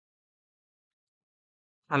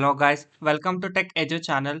Hello guys, welcome to Tech Edu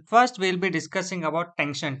channel. First we'll be discussing about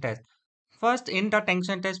tension test. First in the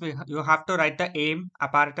tension test you have to write the aim,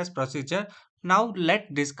 apparatus, procedure. Now let's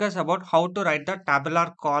discuss about how to write the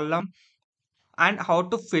tabular column and how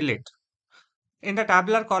to fill it. In the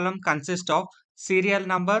tabular column consists of serial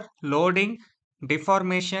number, loading,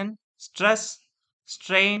 deformation, stress,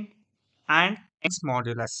 strain and X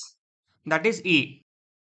modulus. That is E,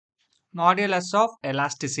 modulus of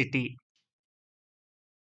elasticity.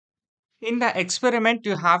 In the experiment,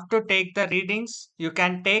 you have to take the readings. You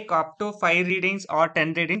can take up to 5 readings or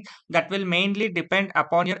 10 readings. That will mainly depend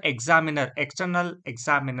upon your examiner, external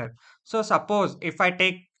examiner. So suppose if I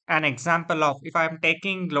take an example of, if I am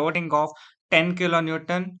taking loading of 10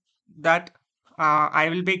 kilonewton, that I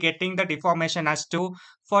will be getting the deformation as 2.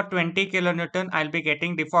 For 20 kilonewton, I'll be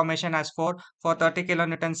getting deformation as 4. For 30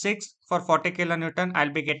 kilonewton, 6. For 40 kilonewton,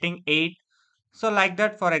 I'll be getting 8. So like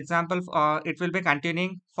that, for example, it will be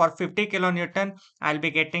continuing for 50 kilonewton, I'll be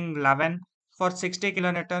getting 11. For 60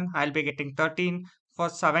 kilonewton, I'll be getting 13. For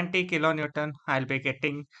 70 kilonewton, I'll be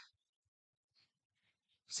getting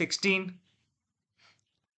 16.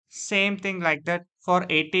 Same thing like that. For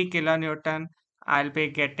 80 kilonewton, I'll be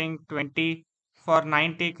getting 20. For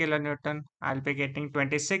 90 kilonewton, I'll be getting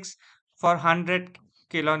 26. For 100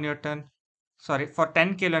 kilonewton, sorry, for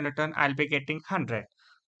 10 kilonewton, I'll be getting 100.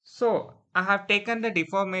 So I have taken the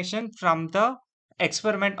deformation from the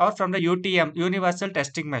experiment or from the UTM, Universal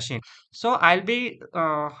Testing Machine. So I'll be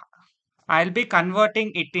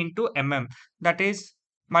converting it into mm. That is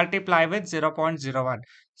multiply with 0.01.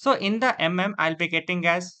 So in the mm, I'll be getting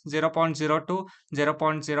as 0.02, 0.04,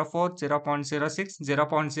 0.06,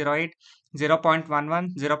 0.08, 0.11,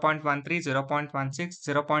 0.13, 0.16,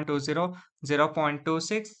 0.20,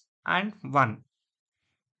 0.26, and 1.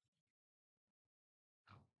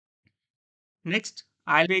 Next,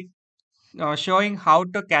 I'll be showing how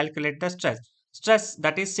to calculate the stress. Stress,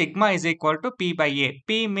 that is sigma, is equal to P by A.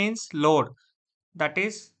 P means load, that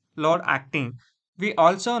is load acting. We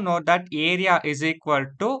also know that area is equal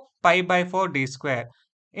to pi by 4 d square.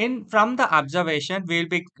 In from the observation, we'll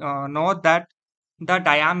be know that the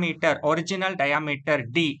diameter, original diameter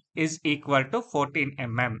d is equal to 14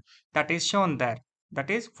 mm. That is shown there.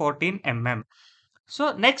 That is 14 mm.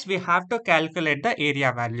 So next we have to calculate the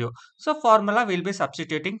area value. So formula will be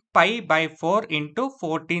substituting pi by 4 into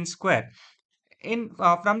 14 square. In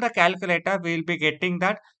from the calculator we will be getting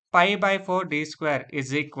that pi by 4 d square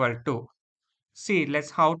is equal to, see,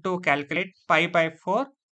 let's how to calculate pi by 4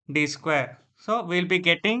 d square. So we'll be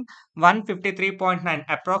getting 153.9,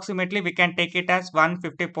 approximately we can take it as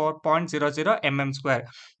 154.00 mm square.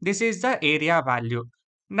 This is the area value.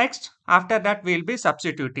 Next, after that we'll be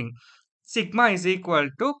substituting sigma is equal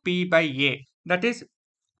to P by A. That is,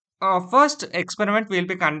 first experiment will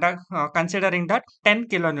be considering that 10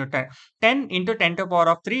 kilonewton. 10 into 10 to the power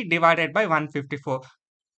of 3 divided by 154.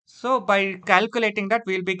 So by calculating that,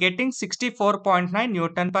 we will be getting 64.9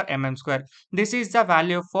 Newton per mm square. This is the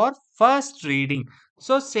value for first reading.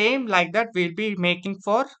 So same like that we will be making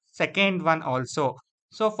for second one also.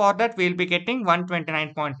 So for that we will be getting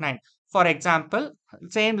 129.9. For example,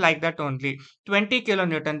 same like that only. 20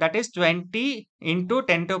 kilonewton, that is 20 into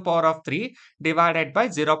 10 to the power of 3 divided by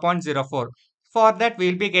 0.04. For that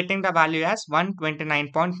we will be getting the value as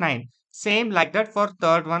 129.9. Same like that for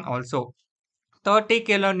third one also. 30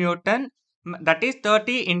 kilonewton, that is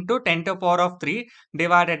 30 into 10 to the power of 3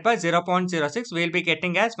 divided by 0.06, we will be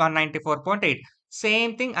getting as 194.8.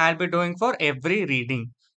 Same thing I'll be doing for every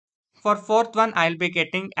reading. For fourth one I'll be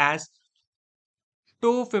getting as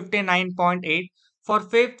 259.8. For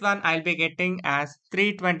fifth one I'll be getting as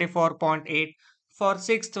 324.8. For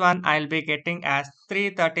sixth one I'll be getting as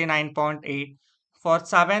 339.8. For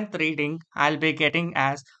seventh reading I'll be getting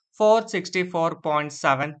as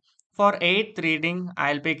 464.7. For eighth reading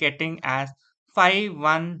I'll be getting as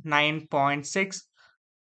 519.6.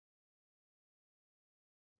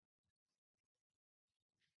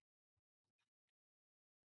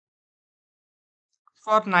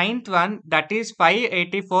 For ninth one, that is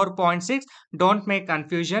 584.6. Don't make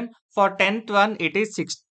confusion. For 10th one, it is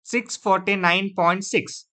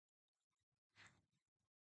 649.6.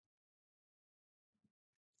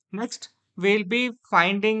 Next, we'll be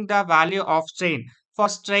finding the value of strain. For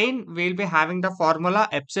strain, we'll be having the formula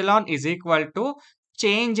epsilon is equal to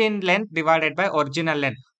change in length divided by original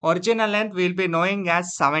length. Original length we'll be knowing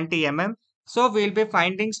as 70 mm. So we'll be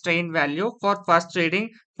finding strain value for first reading.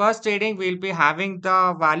 First reading we'll be having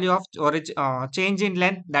the value of change in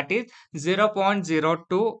length, that is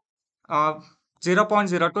 0.02.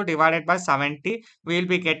 0.02 divided by 70, we will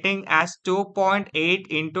be getting as 2.8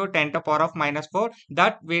 into 10 to the power of minus 4.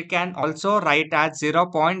 That we can also write as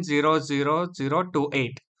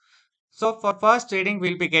 0.00028. So for first reading,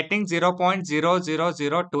 we'll be getting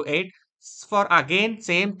 0.00028. For again,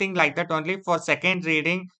 same thing like that only for second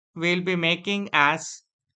reading, we'll be making as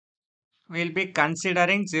we'll be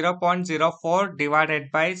considering 0.04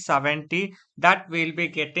 divided by 70, that we'll be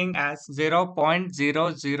getting as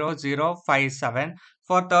 0.00057.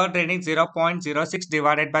 For third reading, 0.06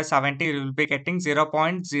 divided by 70, we will be getting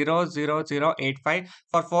 0.00085.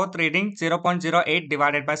 For fourth reading, 0.08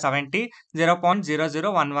 divided by 70,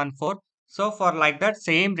 0.00114. So for like that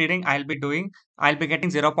same reading I'll be doing, I'll be getting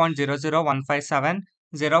 0.00157,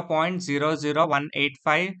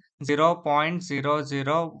 0.00185,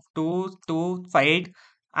 0.00225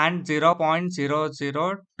 and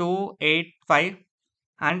 0.00285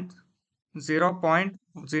 and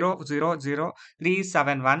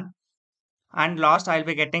 0.000371, and last I'll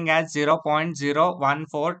be getting as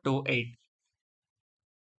 0.01428.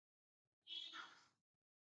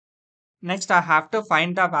 Next, I have to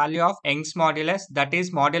find the value of Young's modulus, that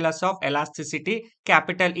is modulus of elasticity,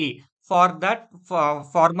 capital E. For that,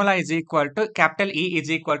 formula is equal to capital E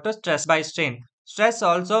is equal to stress by strain. Stress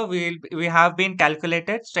also we have been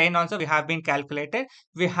calculated. Strain also we have been calculated.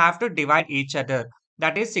 We have to divide each other.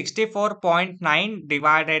 That is 64.9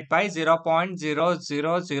 divided by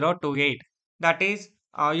 0.00028. That is,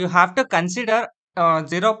 you have to consider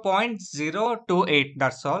 0.028.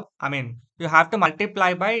 That's all. I mean, you have to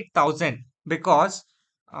multiply by 1000, because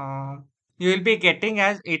uh, you will be getting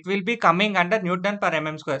as it will be coming under Newton per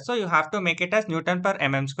mm square. So you have to make it as Newton per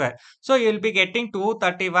mm square. So you will be getting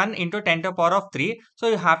 231 into 10 to the power of 3. So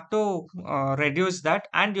you have to reduce that,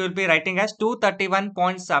 and you will be writing as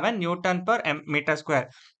 231.7 Newton per meter square.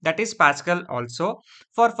 That is Pascal also.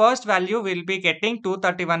 For first value, we will be getting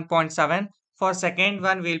 231.7. For second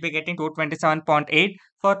one, we will be getting 227.8.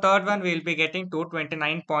 For third one, we will be getting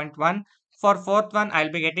 229.1. For fourth one, I'll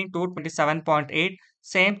be getting 227.8.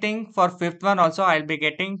 Same thing for fifth one also, I'll be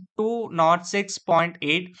getting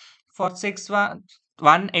 206.8. For sixth one,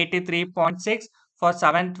 183.6. For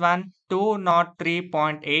seventh one,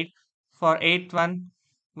 203.8. For eighth one,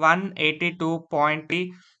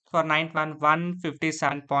 182.3. For ninth one,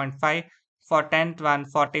 157.5. For tenth one,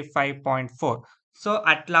 45.4. So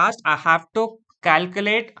at last, I have to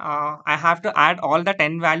calculate, I have to add all the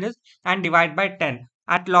 10 values and divide by 10.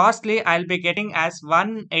 At lastly, I'll be getting as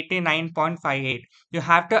 189.58. You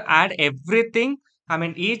have to add everything. I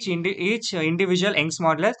mean, each individual Young's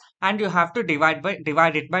modulus, and you have to divide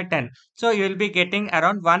it by 10. So you will be getting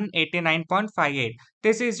around 189.58.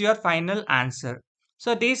 This is your final answer.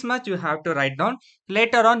 So this much you have to write down.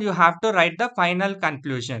 Later on, you have to write the final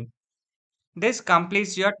conclusion. This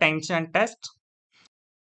completes your tension test.